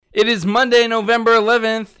It is Monday, November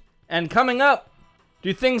 11th, and coming up,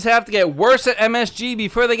 do things have to get worse at MSG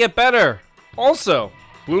before they get better? Also,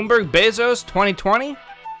 Bloomberg Bezos 2020?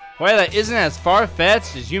 Why that isn't as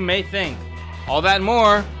far-fetched as you may think. All that and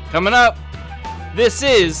more, coming up. This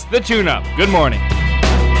is The Tune-Up. Good morning.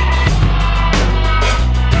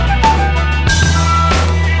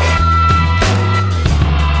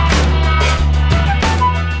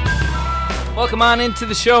 Welcome on into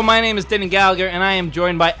the show. My name is Denny Gallagher, and I am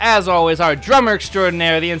joined by, as always, our drummer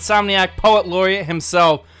extraordinaire, the insomniac poet laureate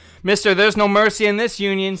himself, Mr. There's No Mercy in This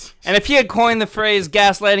Union. And if he had coined the phrase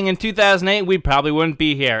gaslighting in 2008, we probably wouldn't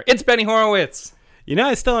be here. It's Benny Horowitz. You know,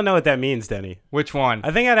 I still don't know what that means, Denny. Which one?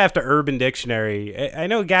 I think I'd have to Urban Dictionary. I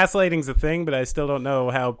know gaslighting's a thing, but I still don't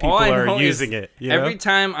know how people are using it. Every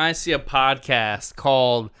time I see a podcast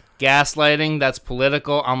called gaslighting that's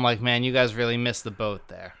political, I'm like, man, you guys really missed the boat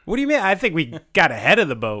there. What do you mean? I think we got ahead of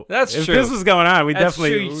the boat. That's true. If this was going on, That's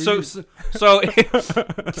definitely... true. So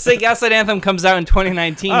if, say Gaslight Anthem comes out in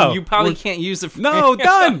 2019, you probably can't use it. No,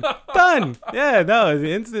 done. Yeah, no,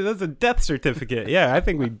 that's a death certificate. Yeah, I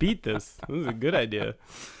think we beat this. This is a good idea.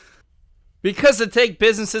 Because to take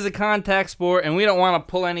business is a contact sport, and we don't want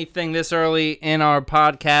to pull anything this early in our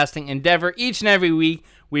podcasting endeavor, each and every week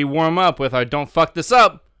we warm up with our Don't Fuck This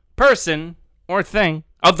Up person or thing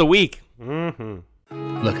of the week.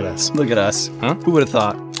 Mm-hmm. Look at us. Huh? Who would have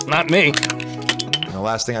thought? Not me. And the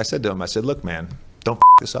last thing I said to him, I said, look, man, don't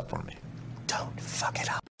this up for me. Don't fuck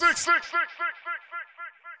it up.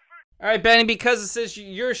 All right, Benny, because this is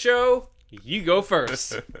your show, you go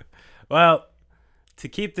first. Well, to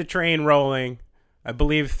keep the train rolling, I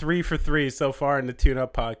believe 3 for 3 so far in the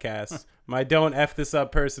Tune-Up podcast. My Don't F This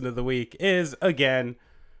Up person of the week is, again,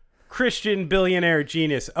 Christian billionaire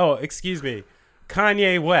genius. Oh, excuse me.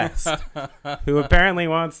 Kanye West, who apparently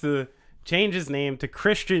wants to change his name to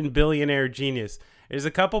Christian billionaire genius. There's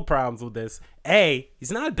a couple problems with this. A,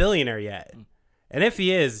 he's not a billionaire yet. And if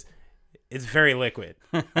he is, it's very liquid.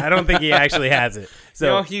 I don't think he actually has it.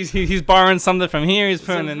 So he's borrowing something from here, he's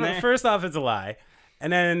putting in there. First off, it's a lie.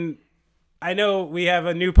 And then I know we have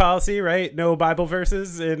a new policy, right? No Bible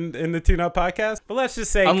verses in the Tune-Up podcast. But let's just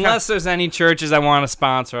say... Unless there's any churches that want to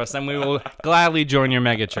sponsor us, then we will gladly join your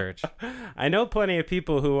mega church. I know plenty of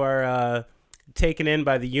people who are taken in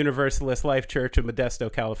by the Universalist Life Church of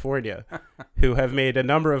Modesto, California, who have made a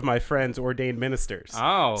number of my friends ordained ministers.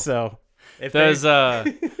 Oh. So...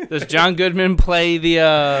 Does John Goodman play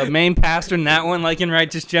the main pastor in that one, like in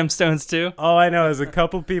Righteous Gemstones too? All I know is a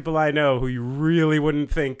couple people I know who you really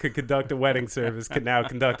wouldn't think could conduct a wedding service can now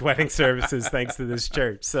conduct wedding services thanks to this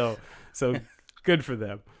church. So good for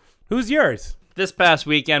them. Who's yours? This past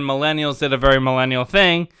weekend, millennials did a very millennial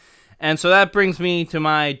thing, and so that brings me to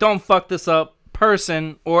my Don't Fuck This Up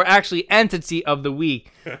person, or actually entity of the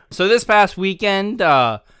week. So this past weekend,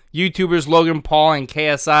 YouTubers Logan Paul and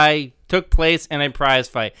KSI took place in a prize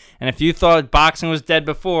fight. And if you thought boxing was dead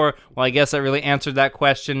before, well, I guess that really answered that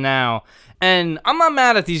question now. And I'm not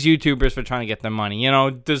mad at these YouTubers for trying to get their money. You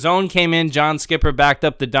know, DAZN came in, John Skipper backed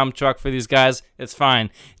up the dump truck for these guys. It's fine.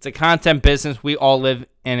 It's a content business. We all live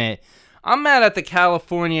in it. I'm mad at the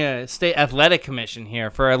California State Athletic Commission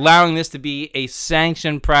here for allowing this to be a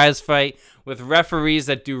sanctioned prize fight with referees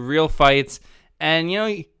that do real fights. And, you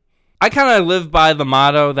know, I kind of live by the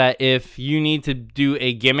motto that if you need to do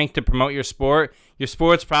a gimmick to promote your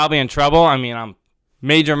sport's probably in trouble. I mean, I'm a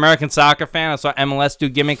major American soccer fan. I saw MLS do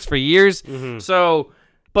gimmicks for years. Mm-hmm. So,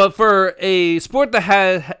 but for a sport that's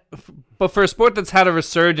had a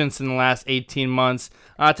resurgence in the last 18 months,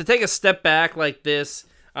 to take a step back like this,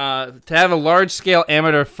 to have a large-scale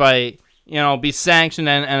amateur fight, you know, be sanctioned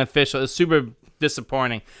and official is super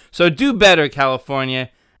disappointing. So do better, California.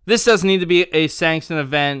 This doesn't need to be a sanctioned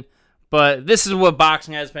event. But this is what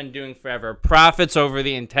boxing has been doing forever. Profits over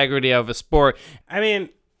the integrity of a sport. I mean,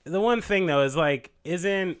 the one thing, though, is like,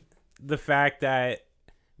 isn't the fact that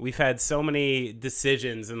we've had so many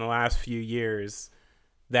decisions in the last few years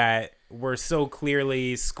that were so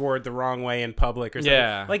clearly scored the wrong way in public or something?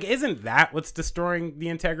 Yeah. Like, isn't that what's destroying the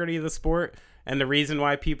integrity of the sport and the reason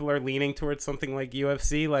why people are leaning towards something like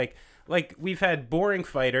UFC? Like we've had boring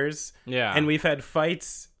fighters, and we've had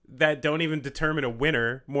fights that don't even determine a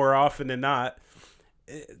winner more often than not.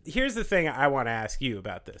 Here's the thing I want to ask you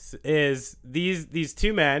about this is these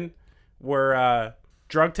two men were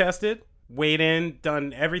drug tested, weighed in,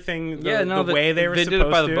 done everything the way they were supposed to. They did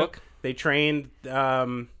it by the book. They trained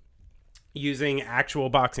using actual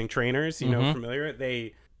boxing trainers, you know, familiar.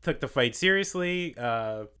 They took the fight seriously.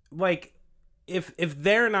 Like if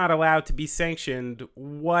they're not allowed to be sanctioned,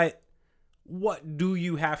 what what do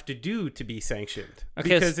you have to do to be sanctioned? Okay,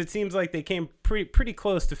 because it seems like they came pretty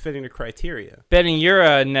close to fitting the criteria. Benny, you're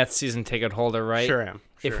a Nets season ticket holder, right? Sure am.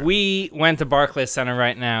 If we went to Barclays Center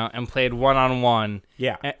right now and played one-on-one,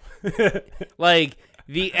 Yeah. like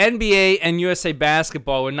the NBA and USA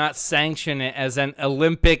Basketball would not sanction it as an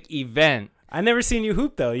Olympic event. I never seen you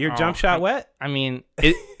hoop though. Your jump shot wet? I mean,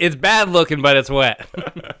 it's bad looking, but it's wet.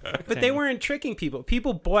 But they weren't tricking people.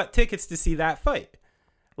 People bought tickets to see that fight.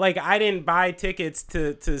 Like, I didn't buy tickets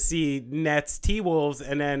to see Nets T-Wolves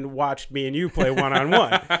and then watched me and you play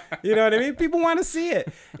one-on-one. You know what I mean? People want to see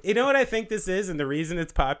it. You know what I think this is, and the reason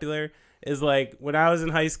it's popular is, like, when I was in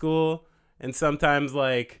high school and sometimes,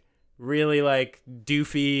 like, really, like,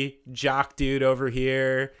 doofy jock dude over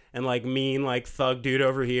here and, like, mean, like, thug dude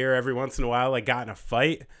over here every once in a while, like, got in a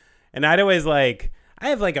fight. And I'd always, like... I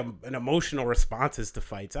have like an emotional responses to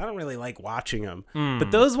fights. I don't really like watching them, but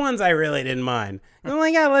those ones I really didn't mind. I'm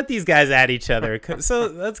like, yeah, let these guys at each other. So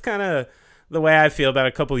that's kind of the way I feel about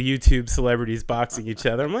a couple of YouTube celebrities boxing each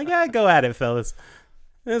other. I'm like, yeah, go at it, fellas.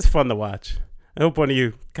 It's fun to watch. I hope one of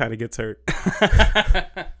you kind of gets hurt.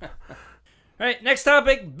 All right, next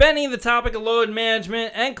topic. Benny, the topic of load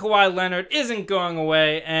management and Kawhi Leonard isn't going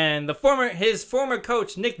away, and his former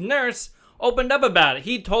coach Nick Nurse opened up about it.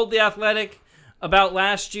 He told The Athletic about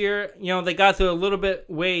last year, you know, they got through a little bit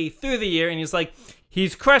way through the year, and he's like,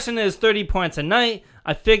 he's crushing his 30 points a night.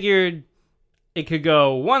 I figured it could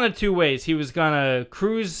go one of two ways. He was going to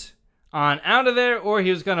cruise on out of there, or he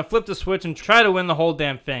was going to flip the switch and try to win the whole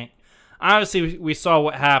damn thing. Obviously, we saw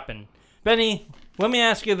what happened. Benny, let me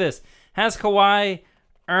ask you this. Has Kawhi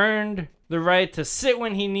earned the right to sit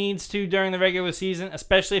when he needs to during the regular season,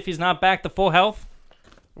 especially if he's not back to full health?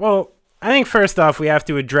 Well, I think first off, we have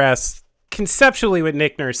to address conceptually what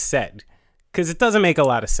Nick Nurse said, because it doesn't make a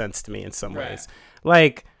lot of sense to me in some ways.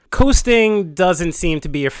 Like, coasting doesn't seem to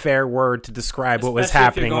be a fair word to describe what was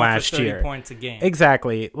happening last year. Points a game.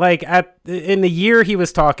 Exactly. Like, in the year he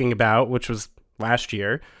was talking about, which was last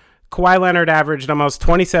year, Kawhi Leonard averaged almost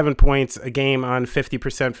 27 points a game on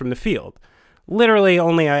 50% from the field. Literally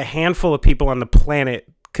only a handful of people on the planet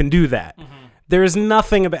can do that. Mm-hmm. There's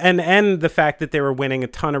nothing about, and the fact that they were winning a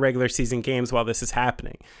ton of regular season games while this is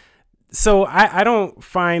happening. So I don't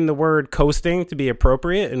find the word coasting to be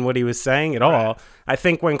appropriate in what he was saying at all. I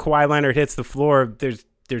think when Kawhi Leonard hits the floor, there's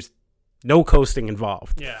no coasting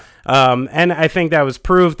involved. Yeah. And I think that was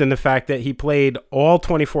proved in the fact that he played all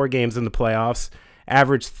 24 games in the playoffs,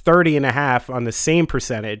 averaged 30.5 on the same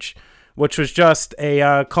percentage, which was just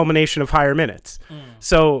a culmination of higher minutes.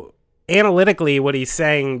 So analytically, what he's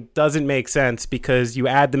saying doesn't make sense because you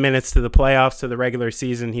add the minutes to the playoffs to the regular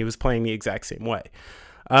season, he was playing the exact same way.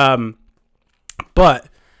 But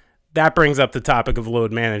that brings up the topic of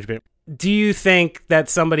load management. Do you think that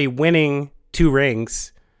somebody winning 2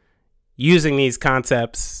 rings using these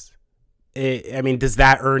concepts, does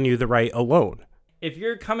that earn you the right alone? If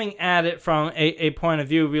you're coming at it from a point of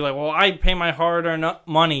view, be like, well, I pay my hard-earned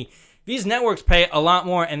money. These networks pay a lot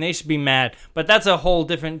more, and they should be mad. But that's a whole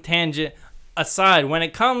different tangent aside. When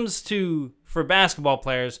it comes to, for basketball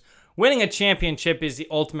players, winning a championship is the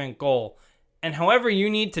ultimate goal. And however you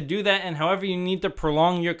need to do that and however you need to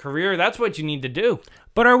prolong your career, that's what you need to do.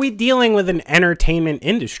 But are we dealing with an entertainment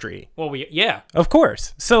industry? Well, yeah. Of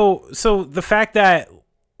course. So the fact that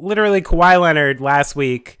literally Kawhi Leonard last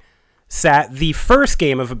week sat the first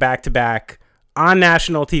game of a back-to-back on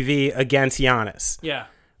national TV against Giannis. Yeah.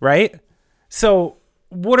 Right? So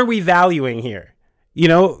what are we valuing here? You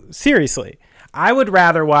know, seriously. I would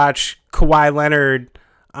rather watch Kawhi Leonard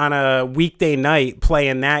on a weekday night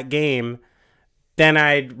playing that game then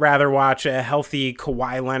I'd rather watch a healthy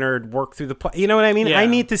Kawhi Leonard work through the play. You know what I mean? Yeah. I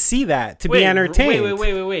need to see that to be entertained.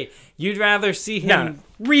 Wait. You'd rather see him...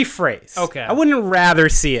 No, rephrase. Okay. I wouldn't rather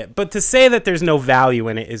see it, but to say that there's no value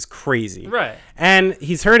in it is crazy. Right. And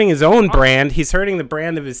he's hurting his own brand. He's hurting the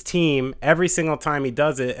brand of his team every single time he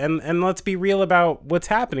does it. And let's be real about what's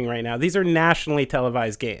happening right now. These are nationally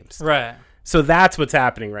televised games. Right. So that's what's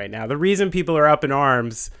happening right now. The reason people are up in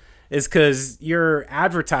arms is because you're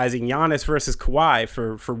advertising Giannis versus Kawhi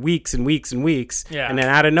for weeks and weeks and weeks. Yeah. And then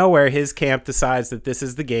out of nowhere, his camp decides that this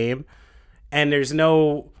is the game. And there's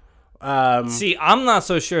no... See, I'm not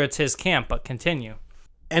so sure it's his camp, but continue.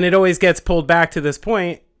 And it always gets pulled back to this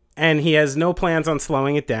point, and he has no plans on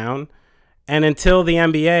slowing it down. And until the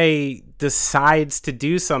NBA decides to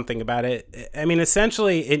do something about it, I mean,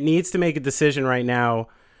 essentially, it needs to make a decision right now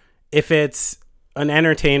if it's an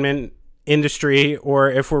entertainment industry or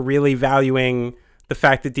if we're really valuing the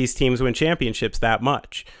fact that these teams win championships that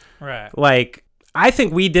much. Right. Like, I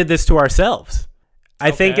think we did this to ourselves.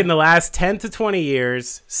 I think in the last 10 to 20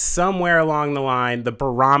 years, somewhere along the line, the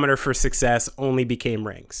barometer for success only became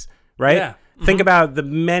rings, right? Yeah. Mm-hmm. Think about the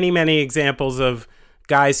many, many examples of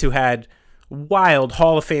guys who had wild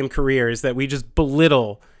Hall of Fame careers that we just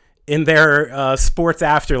belittle in their sports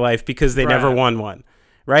afterlife because they never won one,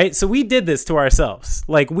 right? So we did this to ourselves.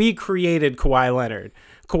 Like, we created Kawhi Leonard.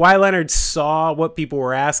 Kawhi Leonard saw what people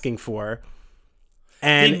were asking for.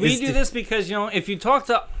 And we do this because, you know, if you talk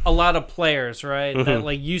to a lot of players, right, Mm-hmm. that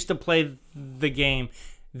like used to play the game,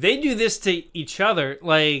 they do this to each other.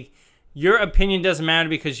 Like, your opinion doesn't matter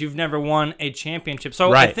because you've never won a championship.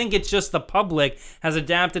 So I think it's just the public has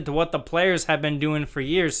adapted to what the players have been doing for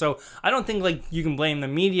years. So I don't think like you can blame the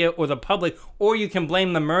media or the public, or you can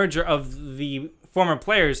blame the merger of the former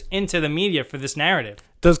players into the media for this narrative.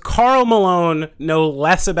 Does Karl Malone know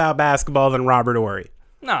less about basketball than Robert Horry?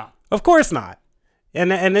 No. Of course not.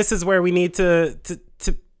 And this is where we need to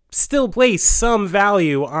still place some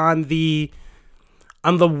value on the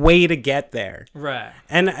way to get there. Right.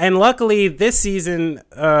 And luckily this season,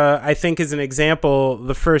 I think, is an example,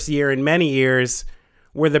 the first year in many years,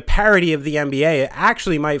 where the parity of the NBA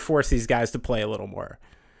actually might force these guys to play a little more.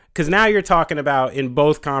 Because now you're talking about, in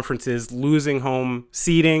both conferences, losing home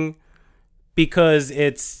seeding because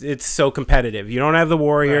it's so competitive. You don't have the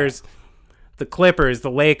Warriors, the Clippers,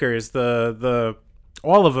 the Lakers, the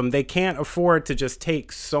all of them. They can't afford to just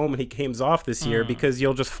take so many games off this year because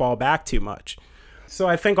you'll just fall back too much. So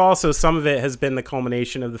I think also some of it has been the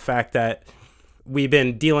culmination of the fact that we've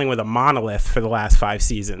been dealing with a monolith for the last 5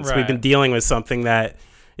 seasons. Right. We've been dealing with something that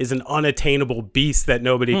is an unattainable beast that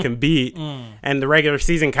nobody can beat. And the regular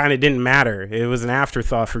season kind of didn't matter. It was an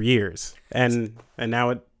afterthought for years. And now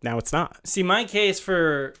it's not. See, my case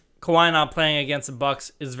for Kawhi not playing against the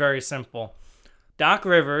Bucks is very simple. Doc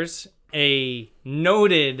Rivers, a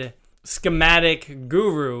noted schematic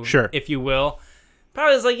guru, if you will,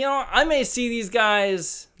 probably is like, you know, I may see these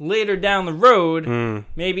guys later down the road,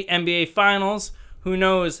 maybe NBA Finals, who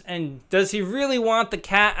knows? And does he really want the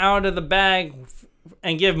cat out of the bag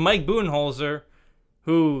and give Mike Budenholzer,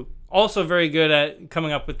 who also very good at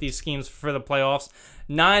coming up with these schemes for the playoffs,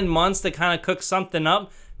 9 months to kind of cook something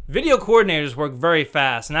up? Video coordinators work very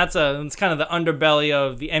fast, and that's kind of the underbelly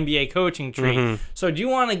of the NBA coaching tree. So do you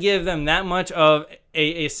want to give them that much of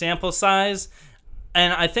a sample size?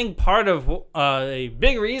 And I think part of a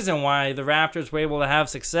big reason why the Raptors were able to have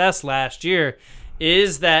success last year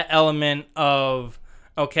is that element of,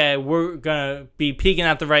 okay, we're going to be peaking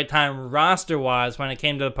at the right time roster-wise when it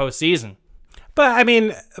came to the postseason. But, I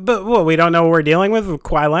mean, what, we don't know what we're dealing with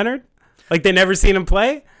Kawhi Leonard? Like, they never seen him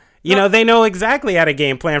play? You know, they know exactly how to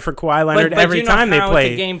game plan for Kawhi Leonard every time they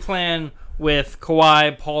play. The game plan with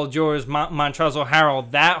Kawhi, Paul George, Montrezl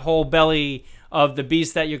Harrell, that whole belly of the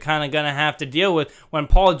beast that you're kind of going to have to deal with when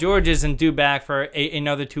Paul George isn't due back for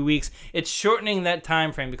another 2 weeks. It's shortening that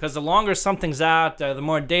time frame because the longer something's out there, the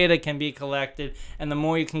more data can be collected and the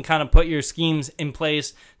more you can kind of put your schemes in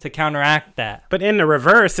place to counteract that. But in the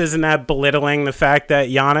reverse, isn't that belittling the fact that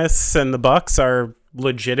Giannis and the Bucks are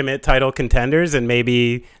legitimate title contenders and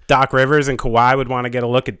maybe Doc Rivers and Kawhi would want to get a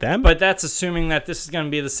look at them? But that's assuming that this is going to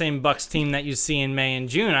be the same Bucks team that you see in May and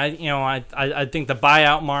June. I think the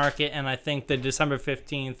buyout market and I think the December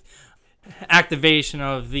 15th activation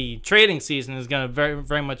of the trading season is going to very,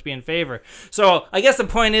 very much be in favor. So I guess the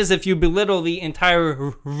point is, if you belittle the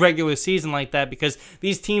entire regular season like that, because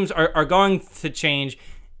these teams are going to change.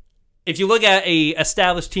 If you look at a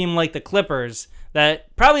established team like the Clippers,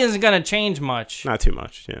 that probably isn't going to change much. Not too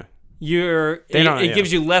much, yeah. It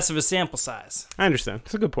gives you less of a sample size. I understand.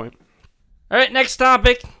 It's a good point. All right, next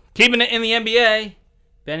topic. Keeping it in the NBA.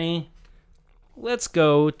 Benny, let's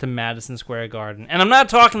go to Madison Square Garden. And I'm not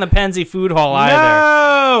talking the Penzi Food Hall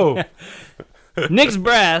either. No! Knicks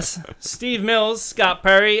brass, Steve Mills, Scott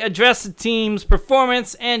Perry, addressed the team's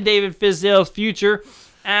performance and David Fizdale's future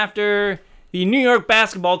after the New York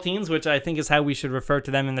basketball teams, which I think is how we should refer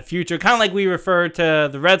to them in the future, kind of like we refer to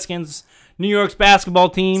the Redskins, New York's basketball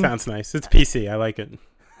team. Sounds nice. It's PC. I like it.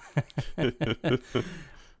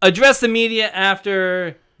 Addressed the media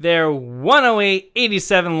after their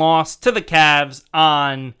 108-87 loss to the Cavs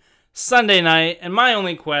on Sunday night. And my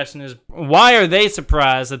only question is, why are they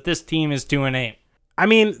surprised that this team is 2-8? I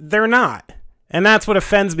mean, they're not. And that's what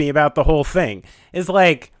offends me about the whole thing. Is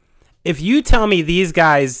like, if you tell me these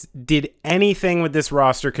guys did anything with this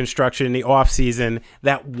roster construction in the offseason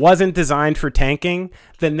that wasn't designed for tanking,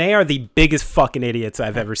 then they are the biggest fucking idiots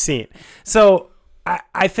I've ever seen. So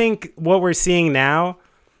I think what we're seeing now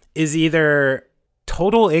is either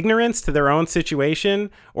total ignorance to their own situation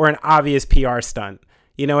or an obvious PR stunt.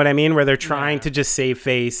 You know what I mean? Where they're trying to just save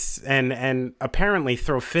face and apparently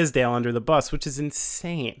throw Fizdale under the bus, which is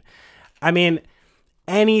insane. I mean,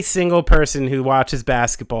 any single person who watches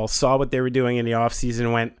basketball saw what they were doing in the offseason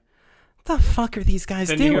and went, what the fuck are these guys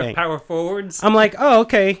The doing? New York power forwards. I'm like, oh,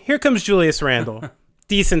 okay, here comes Julius Randle.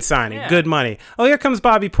 Decent signing, good money. Oh, here comes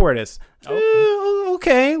Bobby Portis.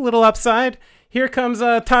 Okay, little upside. Here comes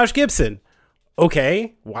Taj Gibson.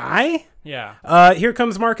 Okay, why? Yeah. Here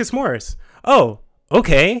comes Marcus Morris. Oh,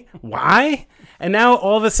 okay, why? And now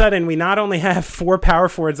all of a sudden, we not only have 4 power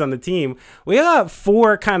forwards on the team, we got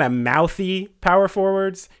 4 kind of mouthy power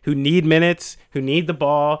forwards who need minutes, who need the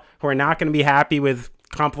ball, who are not going to be happy with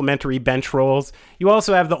complimentary bench roles. You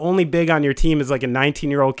also have the only big on your team is like a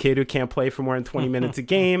 19-year-old kid who can't play for more than 20 minutes a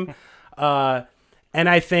game. And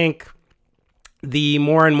I think the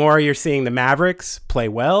more and more you're seeing the Mavericks play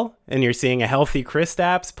well, and you're seeing a healthy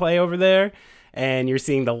Kristaps play over there, and you're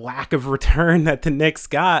seeing the lack of return that the Knicks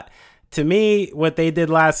got, to me, what they did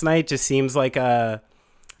last night just seems like a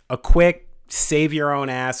quick save your own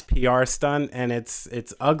ass PR stunt, and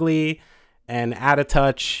it's ugly and out of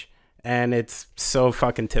touch, and it's so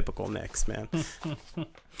fucking typical Knicks, man.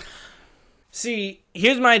 See,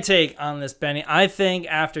 here's my take on this, Benny. I think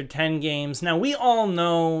after 10 games, now we all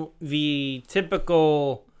know the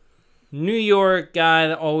typical New York guy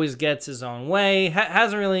that always gets his own way,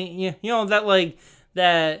 hasn't really, you know,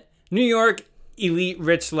 that New York elite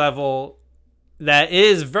rich level that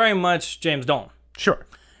is very much James Dolan. Sure.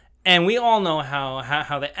 And we all know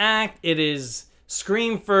how they act. It is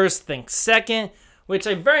scream first, think second, which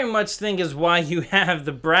I very much think is why you have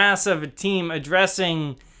the brass of a team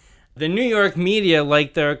addressing the New York media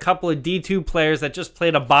like they're a couple of D2 players that just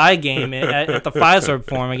played a bye game at the Fiserv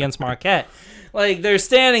Forum against Marquette. Like, they're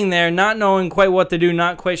standing there not knowing quite what to do,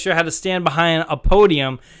 not quite sure how to stand behind a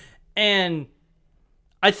podium. And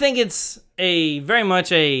I think it's very much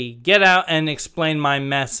a get out and explain my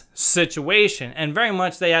mess situation. And very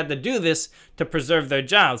much they had to do this to preserve their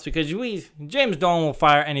jobs, because James Dolan will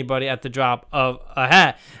fire anybody at the drop of a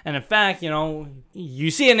hat. And in fact, you know, you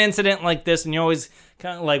see an incident like this and you always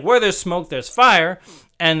kind of like, where there's smoke, there's fire.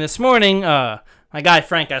 And this morning, my guy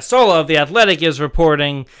Frank Isola of The Athletic is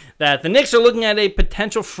reporting that the Knicks are looking at a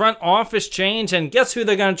potential front office change, and guess who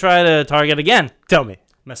they're going to try to target again? Tell me.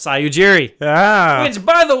 Masai Ujiri. Ah. Which,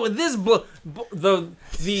 by the way,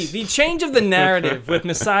 the change of the narrative with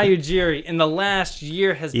Masai Ujiri in the last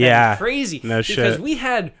year has been crazy. No shit. Because we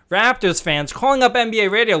had Raptors fans calling up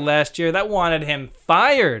NBA radio last year that wanted him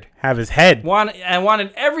fired. Have his head.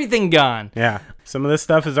 Wanted everything gone. Yeah. Some of this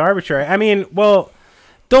stuff is arbitrary. I mean, well,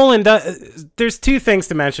 Dolan does. There's 2 things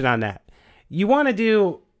to mention on that. You want to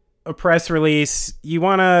do a press release. You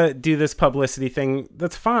want to do this publicity thing.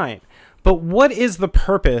 That's fine. But what is the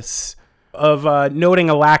purpose of noting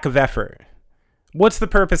a lack of effort? What's the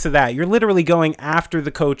purpose of that? You're literally going after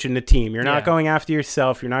the coach and the team. You're not going after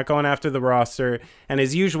yourself. You're not going after the roster. And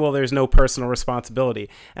as usual, there's no personal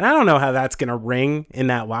responsibility. And I don't know how that's going to ring in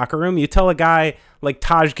that locker room. You tell a guy like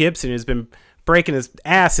Taj Gibson, who's been breaking his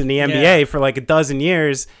ass in the NBA for like a dozen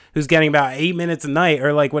years, who's getting about 8 minutes a night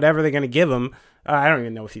or like whatever they're going to give him. I don't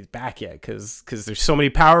even know if he's back yet because there's so many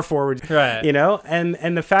power forwards, right? You know,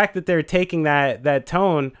 and the fact that they're taking that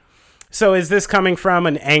tone. So is this coming from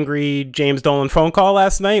an angry James Dolan phone call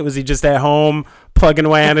last night? Was he just at home plugging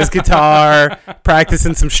away on his guitar,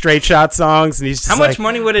 practicing some straight shot songs, and he's just how much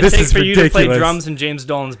money would it take for you to play drums in James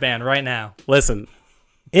Dolan's band right now? Listen,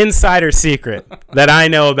 insider secret that I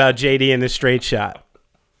know about JD and the straight shot: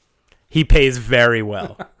 he pays very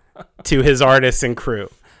well to his artists and crew.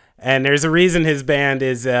 And there's a reason his band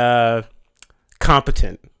is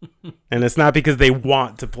competent. And it's not because they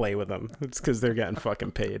want to play with him. It's because they're getting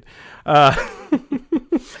fucking paid.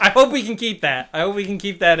 I hope we can keep that. I hope we can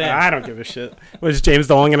keep that in. I don't give a shit. Was James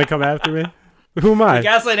Dolan going to come after me? Who am I? The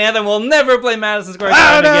Gaslight Anthem will never play Madison Square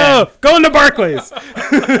Garden again. Going to Barclays.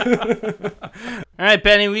 All right,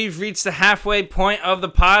 Benny, we've reached the halfway point of the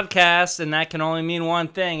podcast, and that can only mean one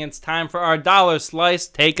thing. It's time for our Dollar Slice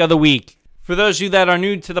Take of the Week. For those of you that are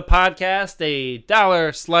new to the podcast, a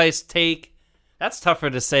Dollar Slice Take. That's tougher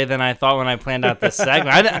to say than I thought when I planned out this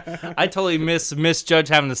segment. I totally misjudge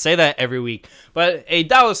having to say that every week. But a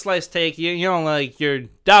Dollar Slice Take, you know, like your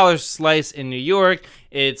dollar slice in New York,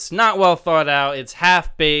 it's not well thought out. It's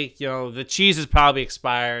half-baked. You know, the cheese is probably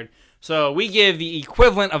expired. So we give the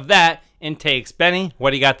equivalent of that in takes. Benny, what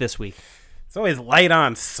do you got this week? It's always light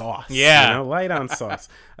on sauce. Yeah. You know, light on sauce.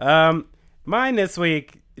 Mine this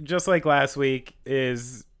week, just like last week,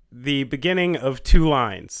 is the beginning of 2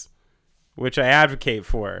 lines, which I advocate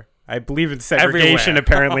for. I believe in segregation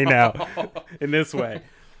apparently now in this way.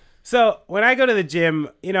 So when I go to the gym,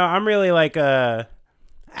 you know, I'm really like a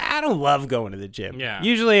I don't love going to the gym. Yeah.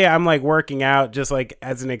 Usually I'm like working out just like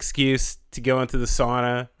as an excuse to go into the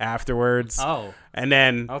sauna afterwards. Oh. And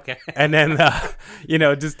then, Okay. and then,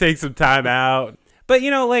 just take some time out. But,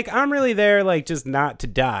 like I'm really there, like just not to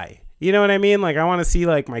die. You know what I mean? Like I want to see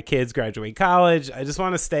like my kids graduate college. I just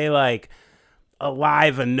want to stay like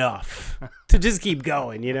alive enough to just keep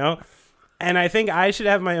going, And I think I should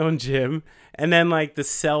have my own gym. And then like the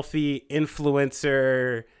selfie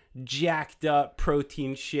influencer, jacked up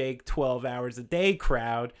protein shake 12 hours a day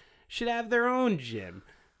crowd should have their own gym,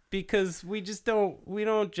 because we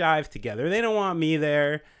don't jive together. They don't want me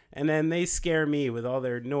there, and then they scare me with all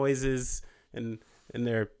their noises and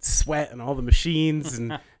their sweat and all the machines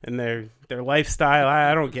and their lifestyle.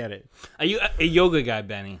 I don't get it. Are you a yoga guy,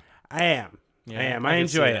 Benny? I am. Yeah, I can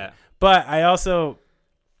enjoy see it. that. But I don't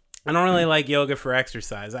really like yoga for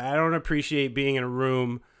exercise. I don't appreciate being in a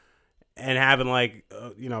room and having like,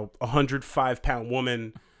 105-pound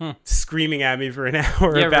woman screaming at me for an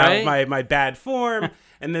hour about my bad form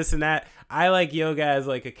and this and that. I like yoga as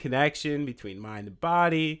like a connection between mind and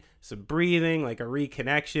body, some breathing, like a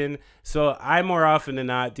reconnection. So I more often than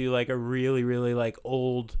not do like a really, really like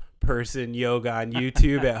old person yoga on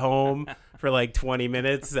YouTube at home for like 20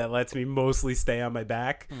 minutes that lets me mostly stay on my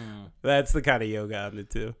back. That's the kind of yoga I'm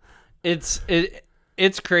into.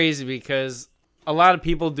 It's crazy because a lot of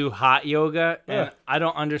people do hot yoga, and I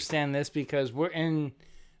don't understand this because we're in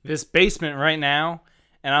this basement right now,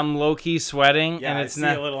 and I'm low key sweating, and it's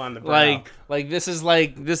not a little on the brow. like this is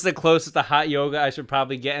the closest to hot yoga I should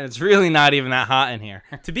probably get, and it's really not even that hot in here.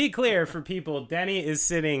 To be clear for people, Denny is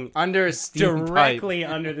sitting Under a steam directly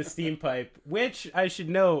pipe. under the steam pipe, which I should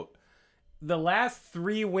note, the last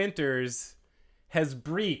 3 winters has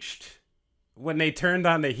breached when they turned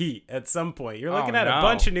on the heat at some point. You're looking at a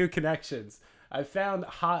bunch of new connections. I found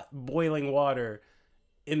hot boiling water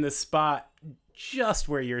in the spot just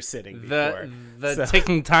where you're sitting before. The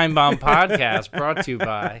Ticking Time Bomb podcast brought to you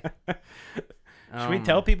by... Should we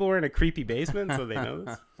tell people we're in a creepy basement so they know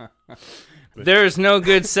this? There's no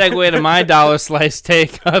good segue to my dollar slice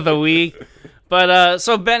take of the week. But,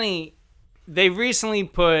 so Benny, they recently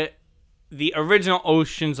put the original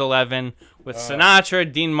Ocean's 11 with Sinatra,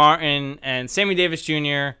 Dean Martin, and Sammy Davis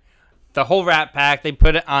Jr., the whole Rat Pack. They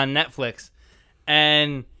put it on Netflix.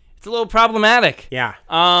 And it's a little problematic. Yeah.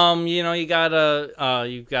 You gotta,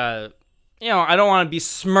 I don't want to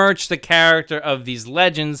besmirch the character of these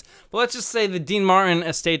legends, but let's just say the Dean Martin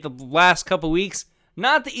estate the last couple weeks,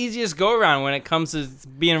 not the easiest go around when it comes to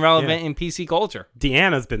being relevant in PC culture.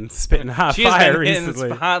 Deanna's been spitting hot fire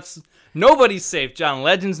recently. Nobody's safe. John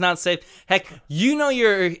Legend's not safe. Heck,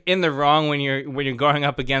 you're in the wrong when you're going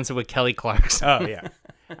up against it with Kelly Clarkson. Oh yeah.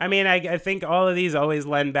 I mean, I think all of these always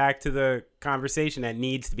lend back to the conversation that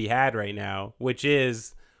needs to be had right now, which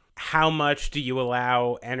is how much do you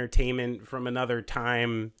allow entertainment from another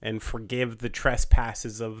time and forgive the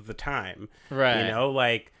trespasses of the time? Right.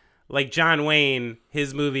 Like John Wayne,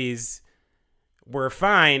 his movies were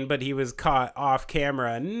fine, but he was caught off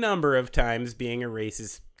camera a number of times being a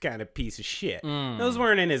racist kind of piece of shit. Those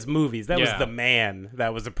weren't in his movies. That was the man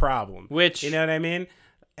that was a problem. Which, you know what I mean?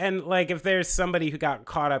 And like, if there's somebody who got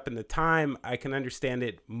caught up in the time, I can understand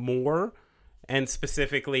it more. And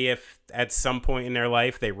specifically, if at some point in their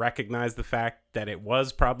life they recognize the fact that it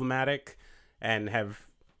was problematic and have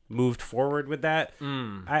moved forward with that,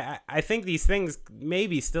 I think these things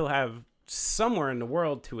maybe still have somewhere in the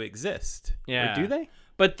world to exist. Yeah. Or do they?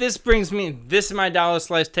 But this is my dollar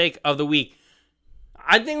slice take of the week.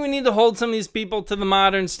 I think we need to hold some of these people to the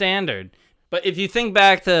modern standard. But if you think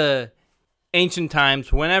back to ancient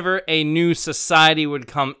times, whenever a new society would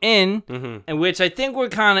come in, and which I think we're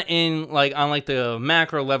kind of in, like on like the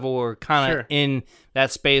macro level, we're kind of in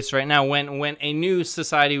that space right now. When a new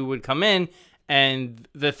society would come in, and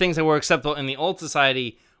the things that were acceptable in the old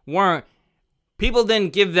society weren't, people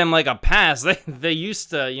didn't give them like a pass. They used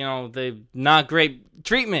to, the not great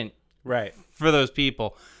treatment for those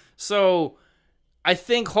people. So I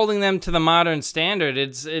think holding them to the modern standard,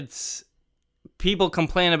 it's people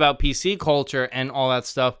complain about PC culture and all that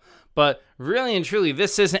stuff, but really and truly,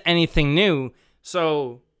 this isn't anything new.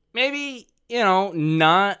 So maybe,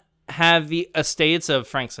 not have the estates of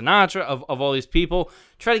Frank Sinatra, of all these people,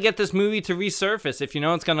 try to get this movie to resurface if you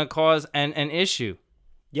know it's going to cause an issue.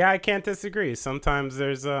 Yeah, I can't disagree. Sometimes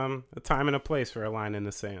there's a time and a place for a line in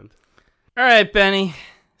the sand. All right, Benny.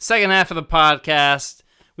 Second half of the podcast.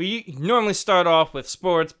 We normally start off with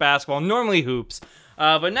sports, basketball, normally hoops.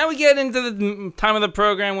 But now we get into the time of the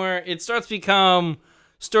program where it starts to become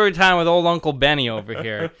story time with old Uncle Benny over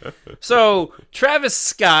here. So Travis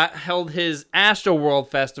Scott held his Astroworld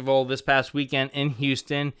Festival this past weekend in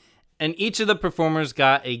Houston. And each of the performers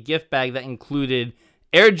got a gift bag that included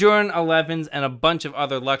Air Jordan 11s and a bunch of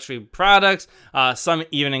other luxury products, some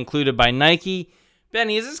even included by Nike.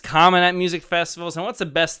 Benny, is this common at music festivals? And what's the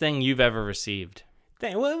best thing you've ever received?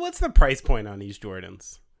 Dang, what's the price point on these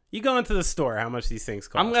Jordans? You go into the store, how much these things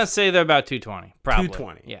cost? I'm going to say they're about $220. Probably.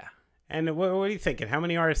 $220. Yeah. And what are you thinking? How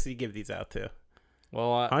many artists do you give these out to? Well,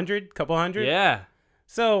 100? Couple hundred? Yeah.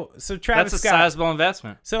 So Travis That's a Scott. sizable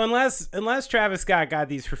investment. So unless Travis Scott got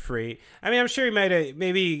these for free, I mean, I'm sure he might have.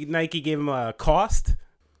 Maybe Nike gave him a cost.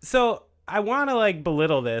 So I want to like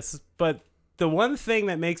belittle this, but the one thing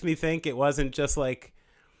that makes me think it wasn't just like,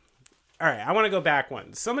 all right, I want to go back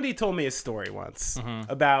one. Somebody told me a story once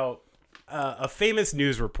about a famous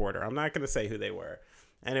news reporter. I'm not going to say who they were,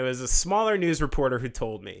 and it was a smaller news reporter who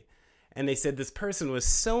told me, and they said this person was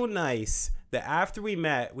so nice that after we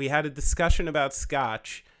met, we had a discussion about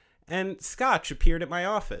Scotch, and Scotch appeared at my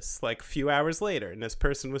office like a few hours later, and this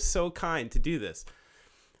person was so kind to do this.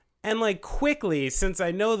 And like quickly, since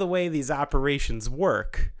I know the way these operations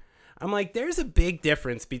work, I'm like, there's a big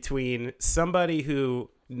difference between somebody who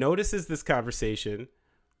notices this conversation,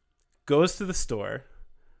 goes to the store,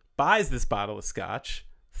 buys this bottle of Scotch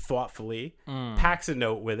thoughtfully, packs a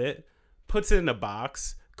note with it, puts it in a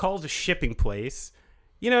box, calls a shipping place.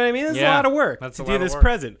 You know what I mean? It's a lot of work to do this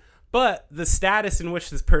present. But the status in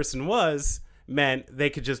which this person was meant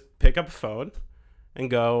they could just pick up a phone and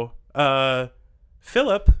go,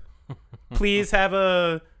 Philip, please have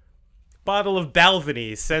a bottle of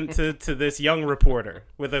Balvenie sent to this young reporter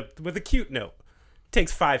with a cute note.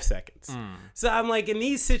 Takes 5 seconds. So I'm like, in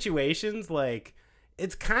these situations, like,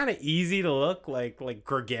 it's kind of easy to look like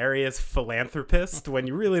gregarious philanthropist when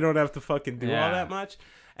you really don't have to fucking do all that much.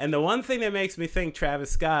 And the one thing that makes me think Travis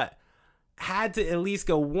Scott had to at least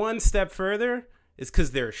go one step further is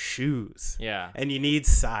because they're shoes. Yeah. And you need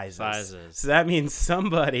sizes. So that means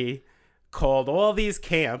somebody called all these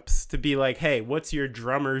camps to be like, hey, what's your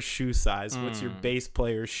drummer's shoe size? What's your bass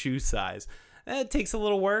player's shoe size? It takes a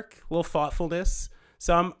little work, a little thoughtfulness.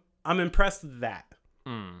 So I'm impressed with that.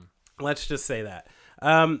 Let's just say that.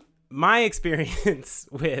 My experience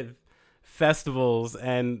with festivals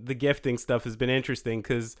and the gifting stuff has been interesting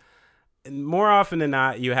because more often than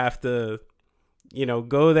not, you have to,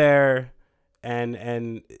 go there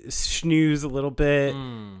and snooze a little bit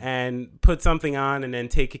and put something on and then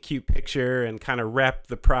take a cute picture and kind of rep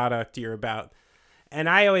the product you're about. And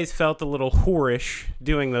I always felt a little whorish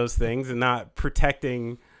doing those things and not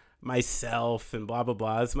protecting myself and blah, blah,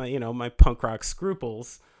 blah. It's my punk rock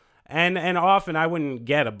scruples. And often I wouldn't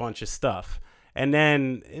get a bunch of stuff. And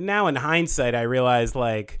then now in hindsight, I realized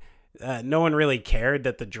no one really cared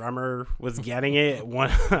that the drummer was getting it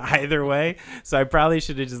either way. So I probably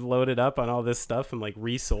should have just loaded up on all this stuff and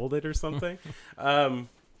resold it or something.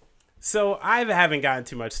 So I haven't gotten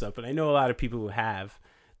too much stuff, but I know a lot of people who have.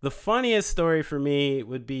 The funniest story for me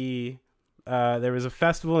would be there was a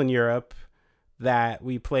festival in Europe that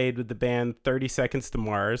we played with the band 30 Seconds to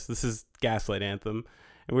Mars. This is Gaslight Anthem.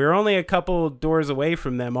 And we were only a couple doors away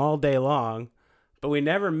from them all day long, but we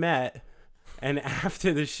never met. And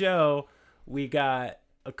after the show, we got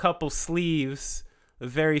a couple sleeves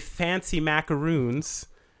of very fancy macaroons,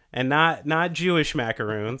 and not Jewish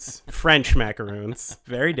macaroons, French macaroons,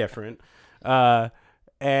 very different.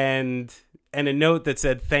 And a note that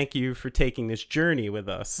said, "Thank you for taking this journey with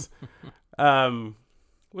us,"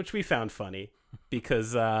 which we found funny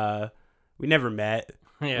because we never met.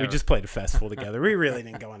 Yeah. We just played a festival together. We really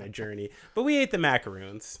didn't go on a journey, but we ate the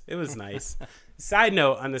macaroons. It was nice. Side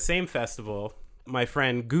note, on the same festival, my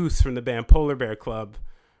friend Goose from the band Polar Bear Club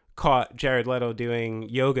caught Jared Leto doing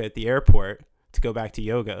yoga at the airport to go back to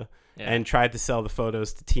yoga and tried to sell the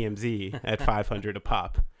photos to TMZ at $500 a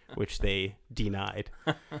pop, which they denied.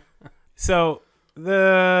 So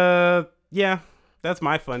that's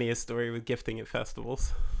my funniest story with gifting at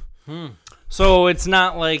festivals. So it's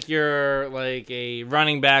not like you're like a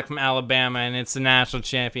running back from Alabama and it's the national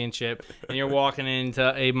championship and you're walking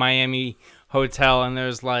into a Miami hotel and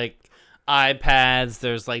there's iPads,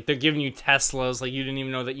 there's they're giving you Teslas, you didn't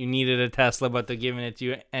even know that you needed a Tesla, but they're giving it to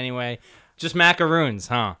you anyway. Just macaroons,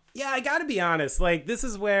 huh? Yeah, I gotta be honest. This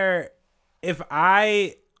is where if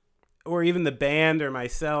I or even the band or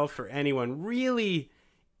myself or anyone really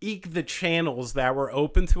eke the channels that were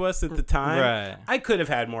open to us at the time, right, I could have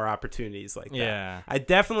had more opportunities like that. Yeah. I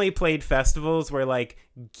definitely played festivals where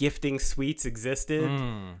gifting suites existed.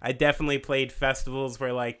 I definitely played festivals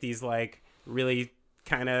where these really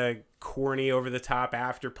kind of corny over the top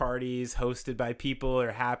after parties hosted by people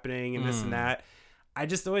are happening and this and that. I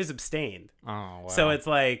just always abstained. Oh, wow. So it's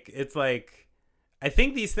I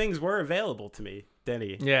think these things were available to me,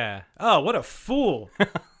 Denny. Yeah. Oh, what a fool.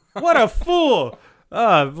 What a fool.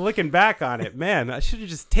 Looking back on it, man, I should have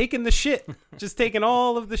just taken the shit. Just taken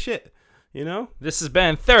all of the shit, you know? This has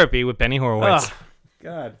been Therapy with Benny Horowitz. Ugh,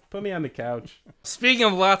 God, put me on the couch. Speaking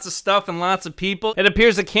of lots of stuff and lots of people, it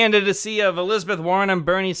appears the candidacy of Elizabeth Warren and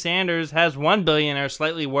Bernie Sanders has one billionaire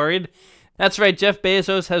slightly worried. That's right, Jeff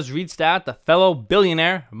Bezos has reached out to fellow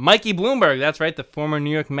billionaire Mikey Bloomberg, that's right, the former New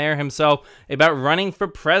York mayor himself, about running for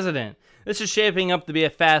president. This is shaping up to be a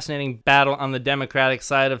fascinating battle on the Democratic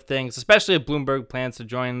side of things, especially if Bloomberg plans to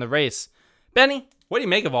join the race. Benny, what do you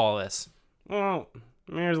make of all this? Well,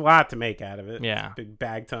 I mean, there's a lot to make out of it. Yeah. It's a big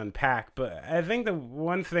bag to unpack. But I think the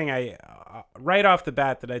one thing right off the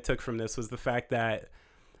bat that I took from this was the fact that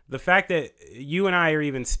you and I are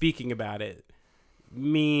even speaking about it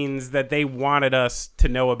means that they wanted us to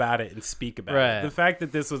know about it and speak about it. The fact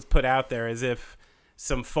that this was put out there as if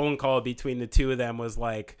some phone call between the two of them was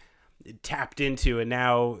like tapped into, and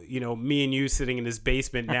now, you know, me and you sitting in this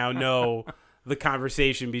basement now know the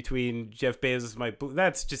conversation between Jeff Bezos and Mike.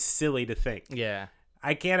 That's just silly to think. Yeah.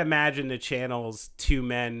 I can't imagine the channel's two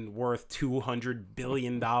men worth $200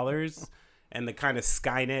 billion and the kind of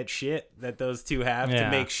Skynet shit that those two have to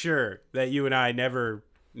make sure that you and I never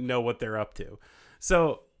know what they're up to.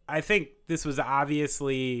 So I think this was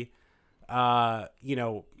obviously, something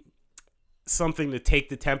to take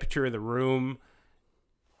the temperature of the room,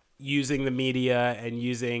 using the media and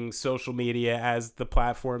using social media as the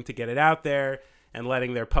platform to get it out there, and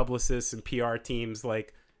letting their publicists and PR teams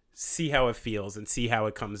like see how it feels and see how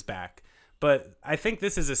it comes back. But I think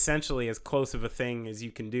this is essentially as close of a thing as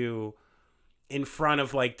you can do in front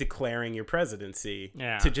of like declaring your presidency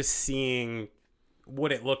to just seeing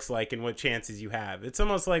what it looks like and what chances you have. It's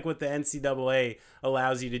almost like what the NCAA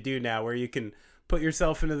allows you to do now, where you can put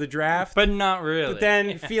yourself into the draft, but not really, but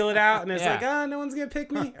then feel it out, and it's like, no one's gonna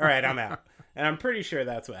pick me. All right, I'm out. And I'm pretty sure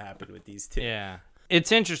that's what happened with these two. Yeah.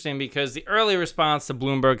 It's interesting because the early response to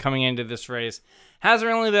Bloomberg coming into this race hasn't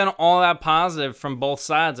really been all that positive from both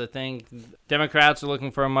sides. I think Democrats are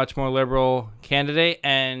looking for a much more liberal candidate,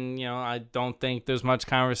 and I don't think there's much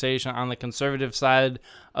conversation on the conservative side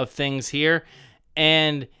of things here.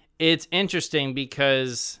 And it's interesting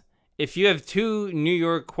because if you have two New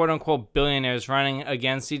York quote-unquote billionaires running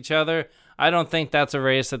against each other, I don't think that's a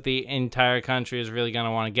race that the entire country is really going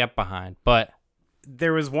to want to get behind. But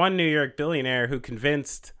there was one New York billionaire who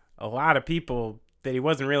convinced a lot of people that he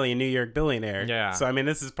wasn't really a New York billionaire. Yeah. So, I mean,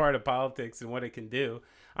 this is part of politics and what it can do.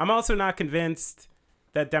 I'm also not convinced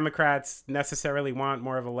that Democrats necessarily want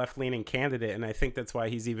more of a left-leaning candidate, and I think that's why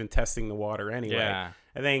he's even testing the water anyway. Yeah.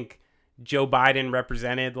 I think Joe Biden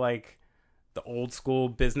represented like the old school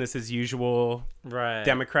business as usual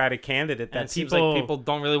Democratic candidate that it seems like people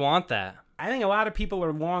don't really want that. I think a lot of people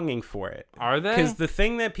are longing for it. Are they? Because the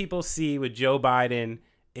thing that people see with Joe Biden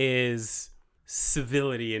is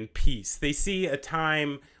civility and peace. They see a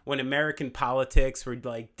time when American politics were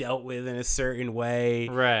like dealt with in a certain way.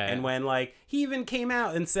 Right. And when like he even came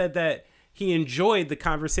out and said that he enjoyed the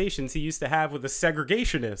conversations he used to have with a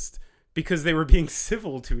segregationist because they were being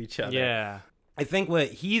civil to each other. Yeah. I think what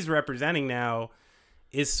he's representing now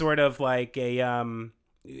is sort of like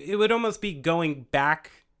it would almost be going back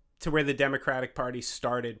to where the Democratic Party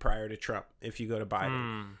started prior to Trump, if you go to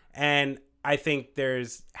Biden. And I think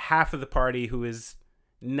there's half of the party who is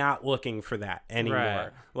not looking for that anymore.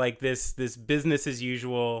 Right. Like this business as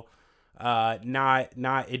usual, not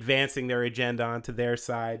advancing their agenda onto their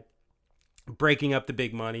side, breaking up the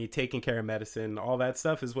big money, taking care of medicine, all that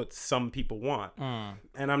stuff is what some people want.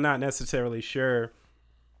 And I'm not necessarily sure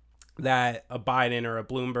that a Biden or a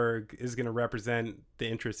Bloomberg is going to represent the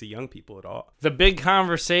interests of young people at all. The big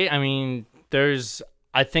conversation, I mean,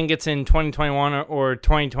 I think it's in 2021 or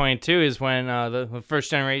 2022 is when the first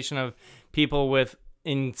generation of people with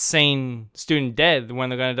insane student debt, when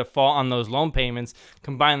they're going to default on those loan payments,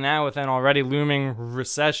 combine that with an already looming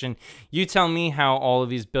recession. You tell me how all of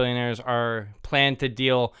these billionaires are planned to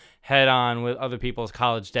deal head on with other people's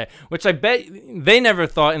college debt, which I bet they never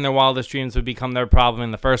thought in their wildest dreams would become their problem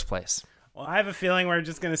in the first place. Well, I have a feeling we're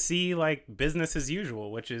just going to see like business as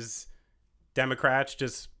usual, which is Democrats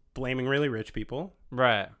just blaming really rich people.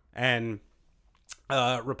 Right. And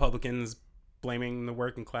Republicans blaming the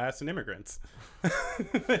working class and immigrants.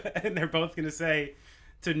 And they're both going to say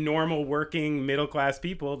to normal working middle class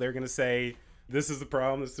people, they're going to say, this is the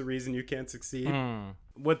problem. This is the reason you can't succeed.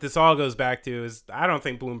 What this all goes back to is I don't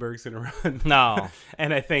think Bloomberg's going to run. No.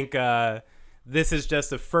 And I think this is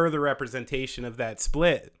just a further representation of that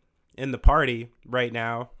split in the party right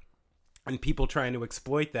now and people trying to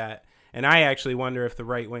exploit that. And I actually wonder if the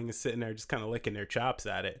right wing is sitting there just kind of licking their chops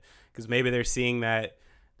at it, because maybe they're seeing that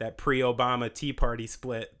that pre-Obama Tea Party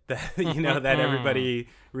split that that everybody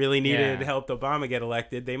really needed helped Obama get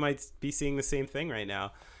elected. They might be seeing the same thing right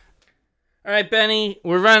now. All right, Benny,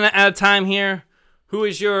 we're running out of time here. Who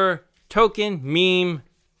is your token meme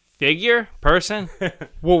figure person?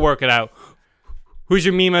 We'll work it out. Who's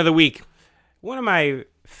your meme of the week? One of my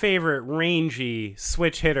favorite rangy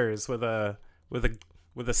switch hitters with a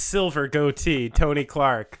silver goatee, Tony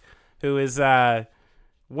Clark, who is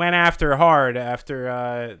went after hard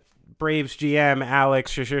after Braves GM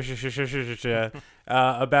Alex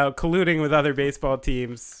about colluding with other baseball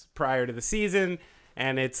teams prior to the season,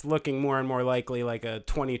 and it's looking more and more likely like a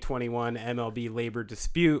 2021 MLB labor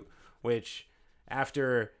dispute, which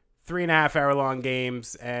after 3.5 hour long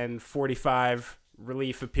games and 45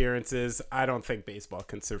 relief appearances, I don't think baseball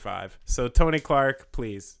can survive. So Tony Clark,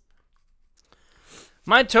 please.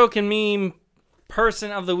 My token meme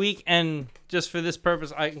person of the week, and just for this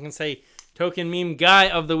purpose, I can say token meme guy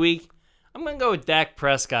of the week. I'm going to go with Dak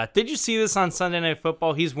Prescott. Did you see this on Sunday Night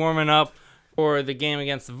Football? He's warming up for the game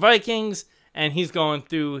against the Vikings, and he's going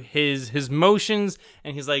through his motions,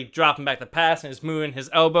 and he's like dropping back the pass, and he's moving his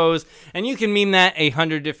elbows, and you can meme that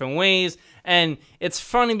 100 different ways, and it's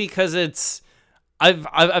funny because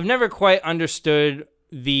I've never quite understood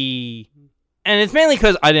and it's mainly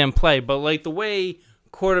because I didn't play, but like the way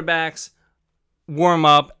quarterbacks warm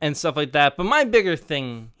up and stuff like that. But my bigger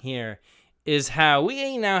thing here is how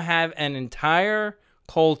we now have an entire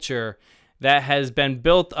culture that has been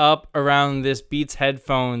built up around this Beats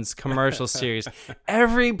headphones commercial series.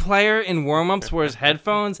 Every player in warm-ups wears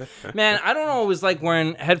headphones. Man, I don't always like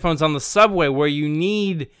wearing headphones on the subway where you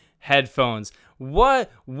need headphones. What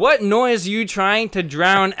noise are you trying to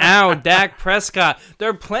drown out, Dak Prescott?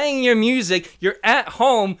 They're playing your music. You're at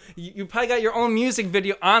home. You probably got your own music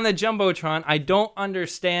video on the Jumbotron. I don't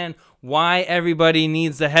understand why everybody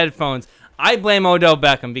needs the headphones. I blame Odell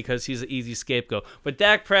Beckham because he's an easy scapegoat. But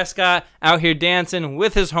Dak Prescott out here dancing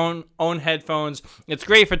with his own headphones. It's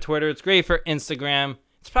great for Twitter. It's great for Instagram.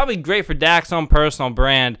 It's probably great for Dak's own personal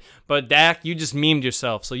brand. But Dak, you just memed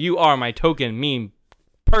yourself. So you are my token meme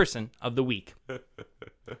person of the week.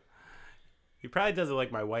 He probably does it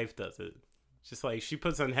like my wife does it. Just like she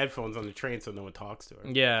puts on headphones on the train so no one talks to her.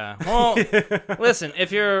 Yeah. Well, listen,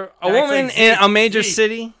 if you're a woman in a major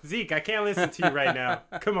city... Zeke, I can't listen to you right now.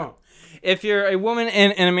 Come on. If you're a woman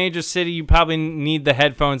in a major city, you probably need the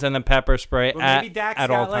headphones and the pepper spray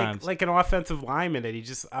at all times. Like an offensive lineman that he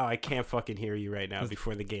just, I can't fucking hear you right now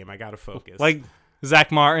before the game. I got to focus. Like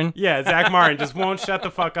Zach Martin? Yeah, Zach Martin just won't shut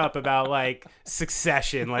the fuck up about, like,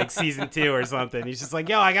 Succession, like season 2 or something. He's just like,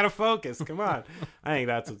 yo, I got to focus. Come on. I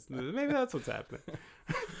think maybe that's what's happening.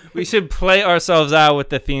 We should play ourselves out with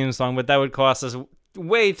the theme song, but that would cost us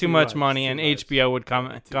way too much money, and HBO would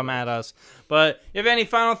come at us. But you have any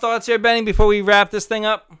final thoughts here, Benny, before we wrap this thing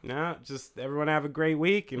up? No, just everyone have a great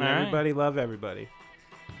week, and everybody love everybody.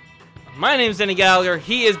 My name's Denny Gallagher.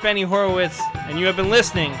 He is Benny Horowitz, and you have been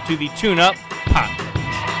listening to the Tune Up Podcast.